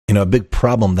A big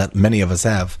problem that many of us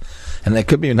have, and it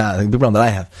could be not, the big problem that I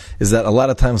have, is that a lot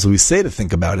of times we say to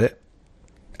think about it,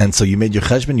 and so you made your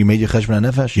cheshbon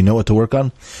hanefesh, you know what to work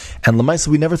on, and l'maisa,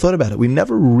 we never thought about it. We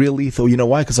never really thought,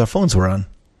 why? Because our phones were on.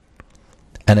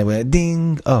 And it went,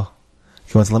 ding, oh.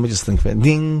 Let me just think,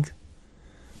 ding.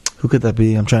 Who could that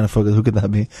be? I'm trying to focus. Who could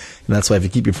that be? And that's why if you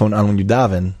keep your phone on when you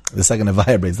daven, the second it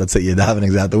vibrates, let's say you're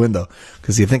davening out the window,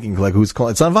 because you're thinking like, who's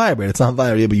calling? It's on vibrate. Yeah,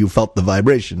 but you felt the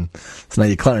vibration. So now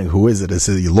you're clarifying, who is it? Is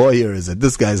it your lawyer? Is it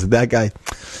this guy? Is it that guy?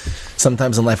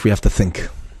 Sometimes in life we have to think.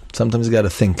 Sometimes you got to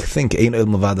think. Think. Ein el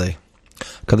mavadei.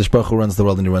 Kadosh Baruch Hu runs the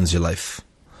world and He runs your life.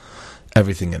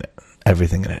 Everything in it.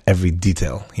 Everything in it. Every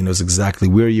detail. He knows exactly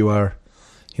where you are.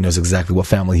 He knows exactly what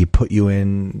family He put you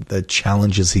in, the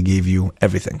challenges He gave you,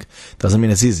 everything. Doesn't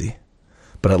mean it's easy,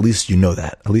 but at least you know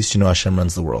that. At least you know Hashem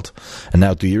runs the world. And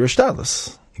now do your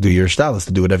ishtadlus. Do your ishtadlus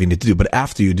to do whatever you need to do. But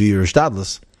after you do your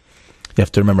ishtadlus, you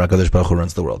have to remember HaKadosh Baruch Hu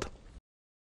runs the world.